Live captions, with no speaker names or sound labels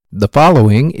The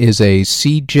following is a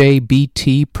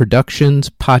CJBT Productions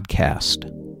podcast.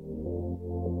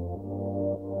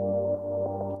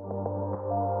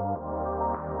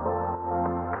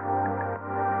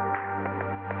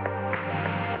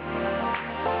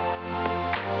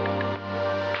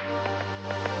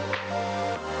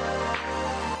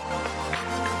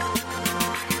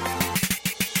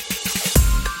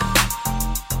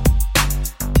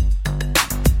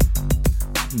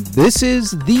 This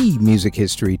is the Music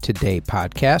History Today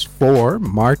podcast for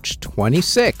March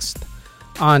 26th.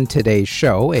 On today's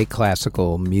show, a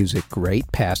classical music great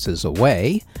passes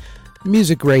away,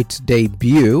 music greats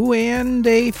debut, and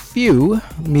a few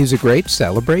music greats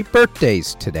celebrate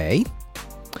birthdays today.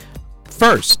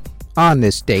 First, on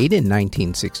this date in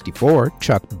 1964,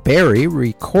 Chuck Berry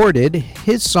recorded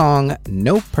his song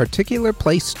No Particular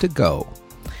Place to Go.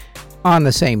 On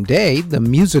the same day, the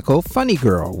musical Funny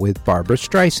Girl with Barbra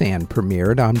Streisand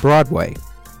premiered on Broadway.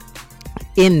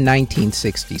 In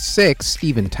 1966,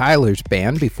 Steven Tyler's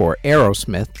band before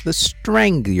Aerosmith, the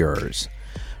Stranglers,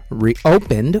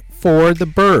 reopened For the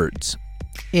Byrds.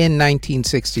 In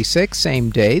 1966, same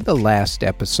day, the last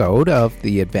episode of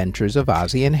The Adventures of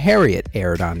Ozzie and Harriet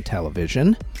aired on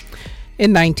television.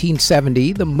 In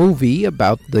 1970, the movie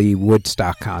about the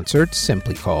Woodstock concert,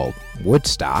 simply called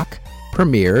Woodstock,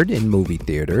 premiered in movie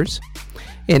theaters.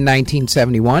 In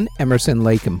 1971, Emerson,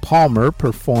 Lake and Palmer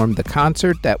performed the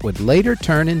concert that would later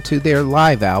turn into their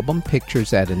live album,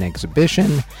 Pictures at an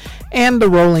Exhibition, and the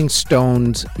Rolling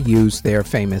Stones used their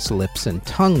famous lips and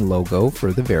tongue logo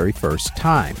for the very first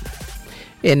time.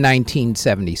 In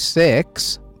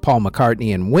 1976, Paul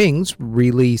McCartney and Wings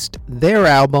released their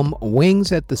album,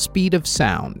 Wings at the Speed of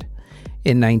Sound.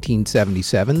 In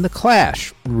 1977, The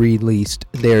Clash released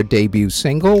their debut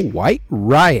single, White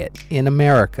Riot, in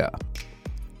America.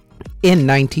 In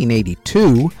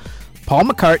 1982, Paul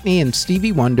McCartney and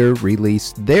Stevie Wonder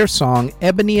released their song,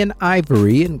 Ebony and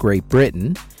Ivory, in Great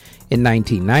Britain. In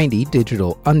 1990,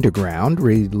 Digital Underground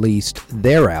released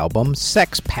their album,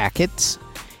 Sex Packets.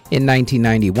 In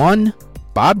 1991,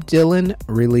 Bob Dylan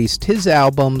released his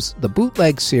albums, The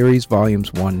Bootleg Series,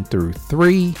 Volumes 1 through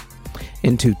 3.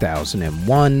 In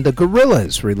 2001, the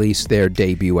Gorillaz released their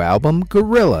debut album,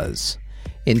 Gorillaz.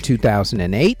 In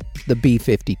 2008, the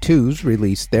B-52s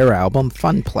released their album,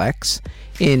 Funplex.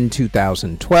 In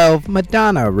 2012,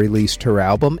 Madonna released her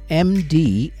album,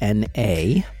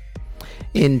 MDNA.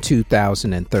 In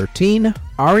 2013,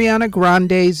 Ariana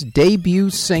Grande's debut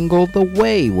single, The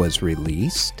Way, was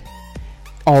released.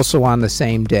 Also on the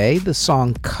same day, the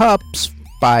song Cups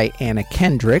by Anna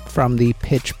Kendrick from the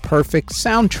Pitch Perfect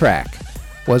soundtrack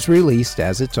was released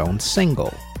as its own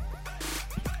single.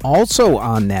 Also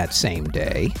on that same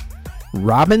day,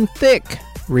 Robin Thicke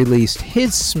released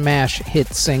his smash hit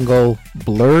single,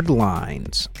 Blurred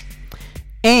Lines.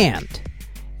 And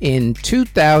in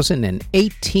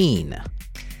 2018,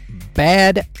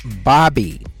 Bad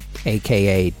Bobby,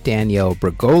 aka Danielle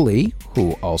Bregoli,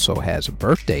 who also has a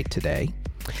birthday today,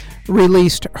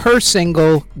 released her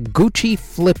single, Gucci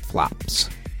Flip Flops.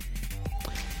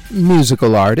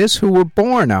 Musical artists who were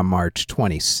born on March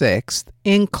 26th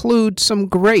include some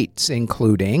greats,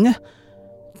 including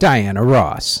Diana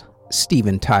Ross,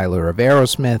 Steven Tyler of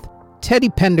Aerosmith, Teddy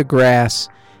Pendergrass,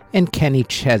 and Kenny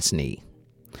Chesney.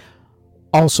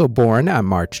 Also born on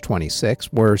March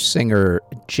 26th were singer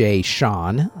Jay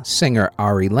Sean, singer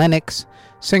Ari Lennox,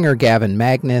 singer Gavin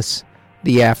Magnus,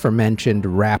 the aforementioned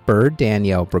rapper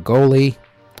Danielle Bregoli,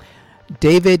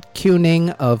 David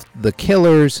Kuning of The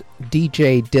Killers,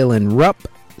 DJ Dylan Rupp,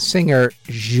 singer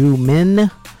Jumin,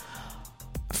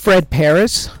 Fred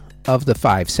Paris of The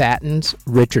Five Satins,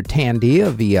 Richard Tandy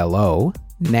of ELO,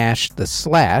 Nash the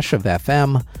Slash of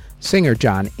FM, singer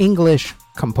John English,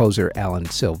 composer Alan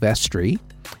Silvestri,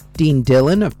 Dean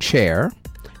Dillon of Cher,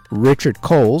 Richard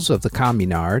Coles of The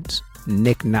Communards,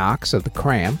 Nick Knox of The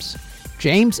Cramps,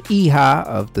 James Iha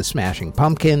of The Smashing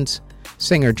Pumpkins,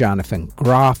 singer Jonathan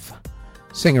Groff,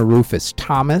 singer Rufus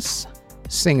Thomas,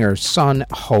 singer Sun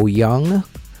Ho Young,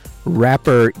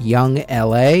 rapper Young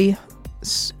L.A.,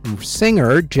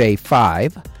 singer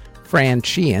J5, Fran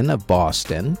Sheehan of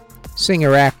Boston,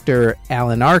 singer-actor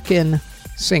Alan Arkin,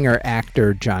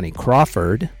 singer-actor Johnny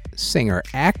Crawford,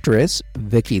 singer-actress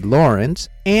Vicki Lawrence,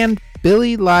 and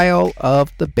Billy Lyle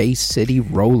of the Bay City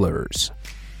Rollers.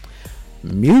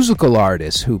 Musical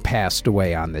artists who passed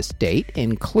away on this date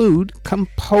include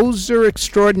composer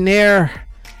extraordinaire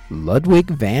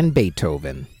Ludwig van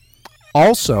Beethoven.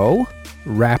 Also,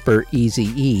 rapper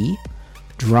Eazy-E,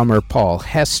 drummer Paul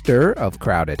Hester of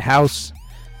Crowded House,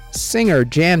 singer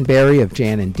Jan Berry of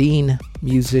Jan and Dean,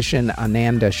 musician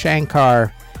Ananda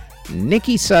Shankar,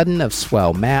 Nikki Sudden of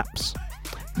Swell Maps,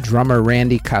 drummer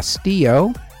Randy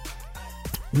Castillo,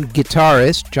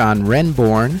 guitarist John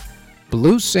Renbourn,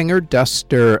 blues singer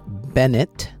Duster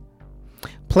Bennett,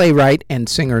 playwright and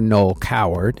singer Noel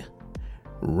Coward,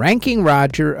 ranking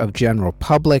Roger of General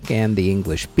Public and the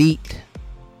English Beat,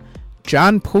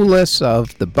 John Poulos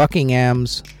of the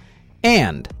Buckinghams,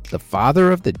 and the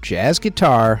father of the jazz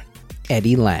guitar,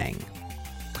 Eddie Lang.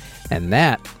 And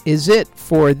that is it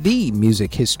for the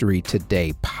Music History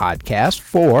Today podcast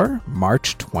for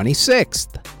March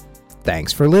 26th.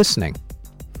 Thanks for listening.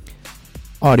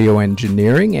 Audio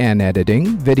engineering and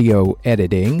editing, video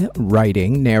editing,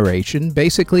 writing, narration,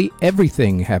 basically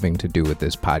everything having to do with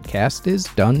this podcast is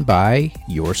done by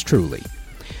yours truly.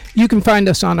 You can find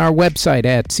us on our website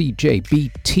at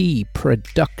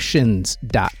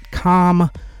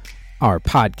cjbtproductions.com. Our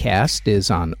podcast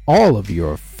is on all of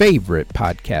your favorite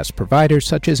podcast providers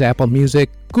such as Apple Music,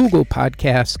 Google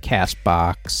Podcasts,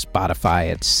 CastBox,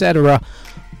 Spotify, etc.,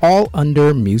 all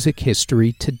under Music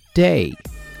History Today.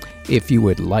 If you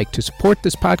would like to support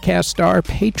this podcast, our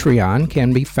Patreon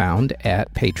can be found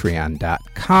at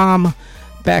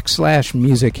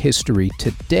patreon.com/Music History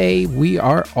Today. We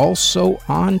are also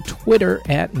on Twitter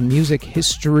at Music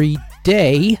History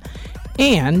Day,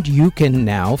 and you can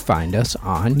now find us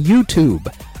on YouTube.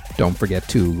 Don't forget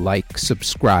to like,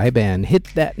 subscribe, and hit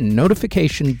that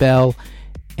notification bell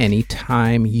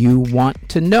anytime you want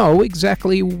to know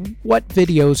exactly what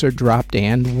videos are dropped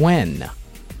and when.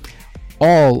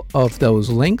 All of those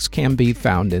links can be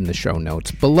found in the show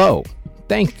notes below.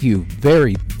 Thank you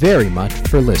very, very much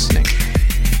for listening.